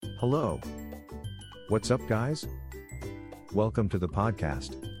Hello. What's up, guys? Welcome to the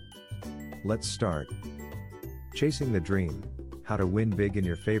podcast. Let's start. Chasing the dream: how to win big in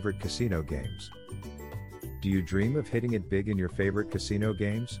your favorite casino games. Do you dream of hitting it big in your favorite casino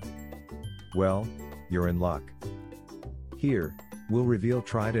games? Well, you're in luck. Here, we'll reveal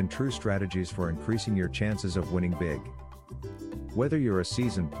tried and true strategies for increasing your chances of winning big. Whether you're a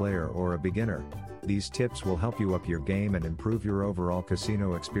seasoned player or a beginner, these tips will help you up your game and improve your overall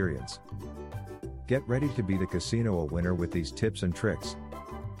casino experience. Get ready to be the casino winner with these tips and tricks.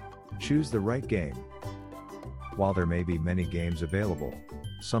 Choose the right game. While there may be many games available,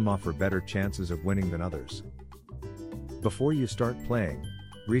 some offer better chances of winning than others. Before you start playing,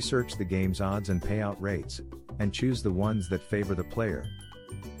 research the game's odds and payout rates, and choose the ones that favor the player.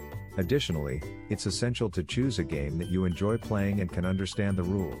 Additionally, it's essential to choose a game that you enjoy playing and can understand the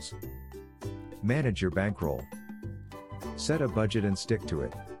rules. Manage your bankroll. Set a budget and stick to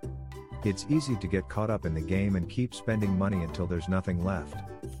it. It's easy to get caught up in the game and keep spending money until there's nothing left.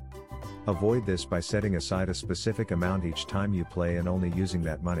 Avoid this by setting aside a specific amount each time you play and only using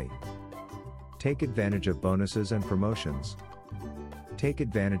that money. Take advantage of bonuses and promotions. Take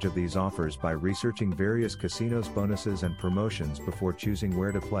advantage of these offers by researching various casinos' bonuses and promotions before choosing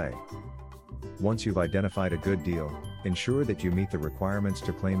where to play. Once you've identified a good deal, ensure that you meet the requirements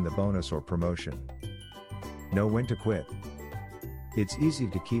to claim the bonus or promotion. Know when to quit. It's easy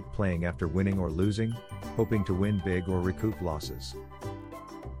to keep playing after winning or losing, hoping to win big or recoup losses.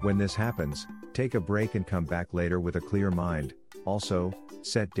 When this happens, take a break and come back later with a clear mind. Also,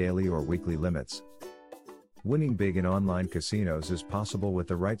 set daily or weekly limits. Winning big in online casinos is possible with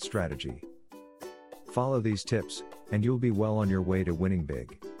the right strategy. Follow these tips, and you'll be well on your way to winning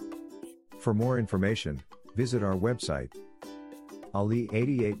big. For more information, visit our website,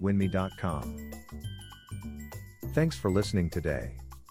 ali88winme.com. Thanks for listening today.